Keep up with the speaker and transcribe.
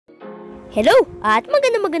Hello at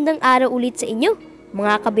magandang araw ulit sa inyo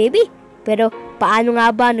mga ka-baby. Pero paano nga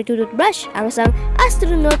ba nagtoToothBrush ang isang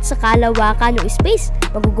astronaut sa Kalawakan o space?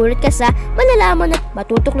 Magugulat ka sa malalaman at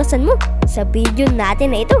matutuklasan mo sa video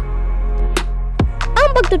natin na ito.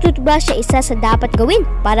 Ang pagtutoothbrush ay isa sa dapat gawin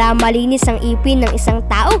para malinis ang ipin ng isang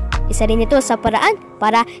tao. Isa rin ito sa paraan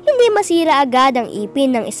para hindi masira agad ang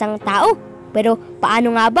ipin ng isang tao. Pero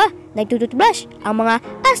paano nga ba nagtotoothbrush ang mga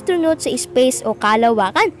astronaut sa space o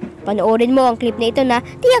Kalawakan? Panoorin mo ang clip na ito na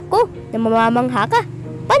tiyak ko na mamamangha ka.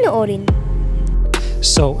 Panoorin.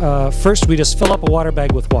 So first we just fill up a water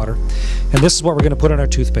bag with water, and this is what we're going to put on our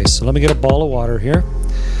toothpaste. So let me get a ball of water here.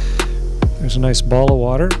 There's a nice ball of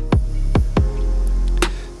water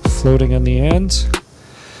floating on the end.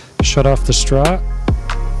 Shut off the straw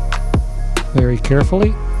very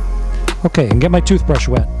carefully. Okay, and get my toothbrush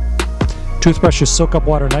wet. Toothbrushes soak up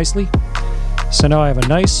water nicely, so now I have a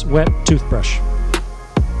nice wet toothbrush.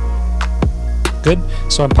 Good,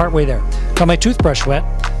 so I'm partway there. Got my toothbrush wet.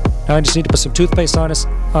 Now I just need to put some toothpaste on it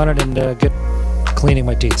and get cleaning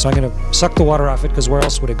my teeth. So I'm going to suck the water off it because where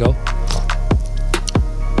else would it go?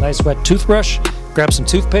 Nice wet toothbrush. Grab some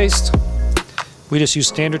toothpaste. We just use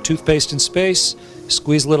standard toothpaste in space.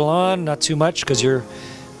 Squeeze a little on, not too much because you're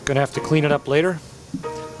going to have to clean it up later.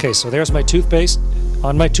 Okay, so there's my toothpaste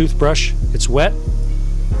on my toothbrush. It's wet.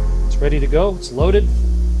 It's ready to go. It's loaded.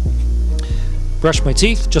 Brush my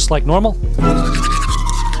teeth just like normal.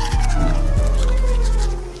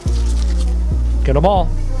 Get them all,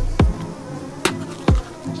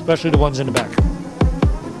 especially the ones in the back.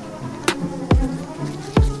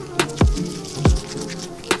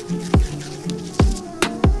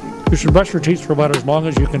 You should brush your teeth for about as long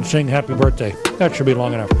as you can sing happy birthday. That should be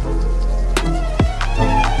long enough.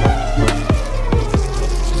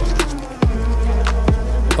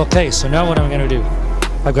 Okay, so now what I'm going to do,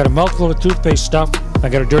 I've got a mouthful of toothpaste stuff. I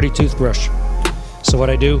got a dirty toothbrush. So what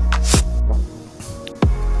I do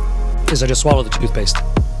is I just swallow the toothpaste.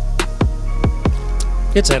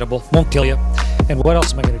 It's edible, won't kill you. And what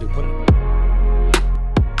else am I going to do? Put it in.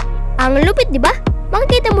 Ang lupit, di ba?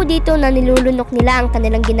 Makikita mo dito na nilulunok nila ang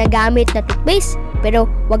kanilang ginagamit na toothpaste. Pero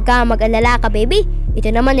wag ka mag-alala ka, baby.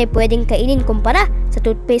 Ito naman ay pwedeng kainin kumpara sa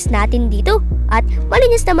toothpaste natin dito. At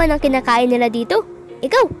malinis naman ang kinakain nila dito.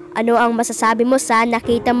 Ikaw, ano ang masasabi mo sa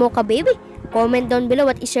nakita mo ka, baby? Comment down below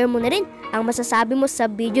at ishare mo na rin ang masasabi mo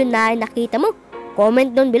sa video na nakita mo. Comment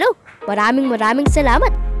down below. Maraming salamat.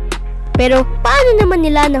 Pero paano naman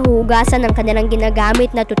nila nahuhugasan ang kanilang ginagamit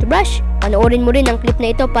na toothbrush? Panoorin mo rin ang clip na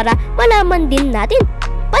ito para malaman din natin.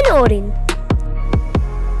 Panoorin.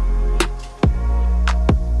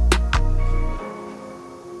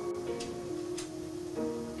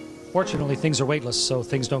 Fortunately, things are weightless, so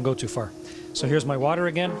things don't go too far. So here's my water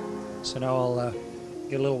again. So now I'll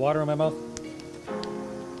get a little water in my mouth.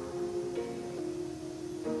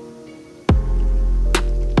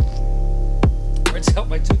 Rinse out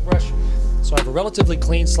my toothbrush. So I have a relatively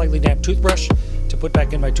clean, slightly damp toothbrush to put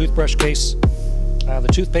back in my toothbrush case.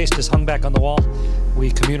 The toothpaste is hung back on the wall.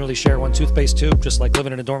 We communally share one toothpaste tube, just like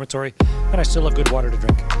living in a dormitory, and I still have good water to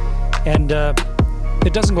drink. And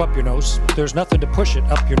it doesn't go up your nose. There's nothing to push it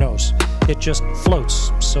up your nose. It just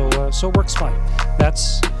floats, so it works fine.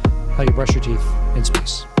 That's how you brush your teeth in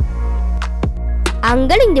space. Ang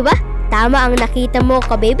galing, di ba? Tama ang nakita mo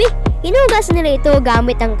ka, baby. Hinugasan nila ito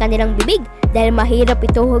gamit ang kanilang bibig dahil mahirap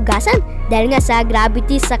ito hugasan dahil nga sa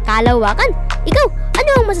gravity sa Kalawakan. Ikaw, ano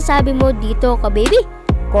ang masasabi mo dito ka, baby?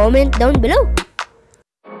 Comment down below.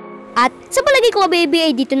 At sa palagi ko ka, baby,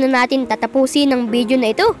 ay dito na natin tatapusin ang video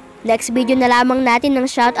na ito. Next video na lamang natin ng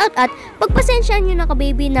shoutout at pagpasensyahan nyo na ka,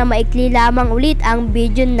 baby, na maikli lamang ulit ang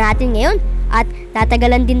video natin ngayon at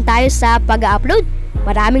tatagalan din tayo sa pag-upload.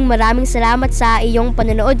 Maraming salamat sa iyong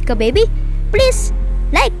panonood ka, baby. Please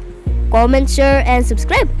like, comment, share, and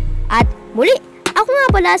subscribe. At muli, ako nga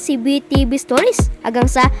pala si BTV Stories. Hanggang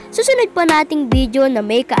sa susunod pa nating video na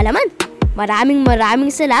may kaalaman. Maraming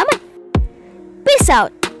salamat. Peace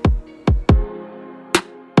out!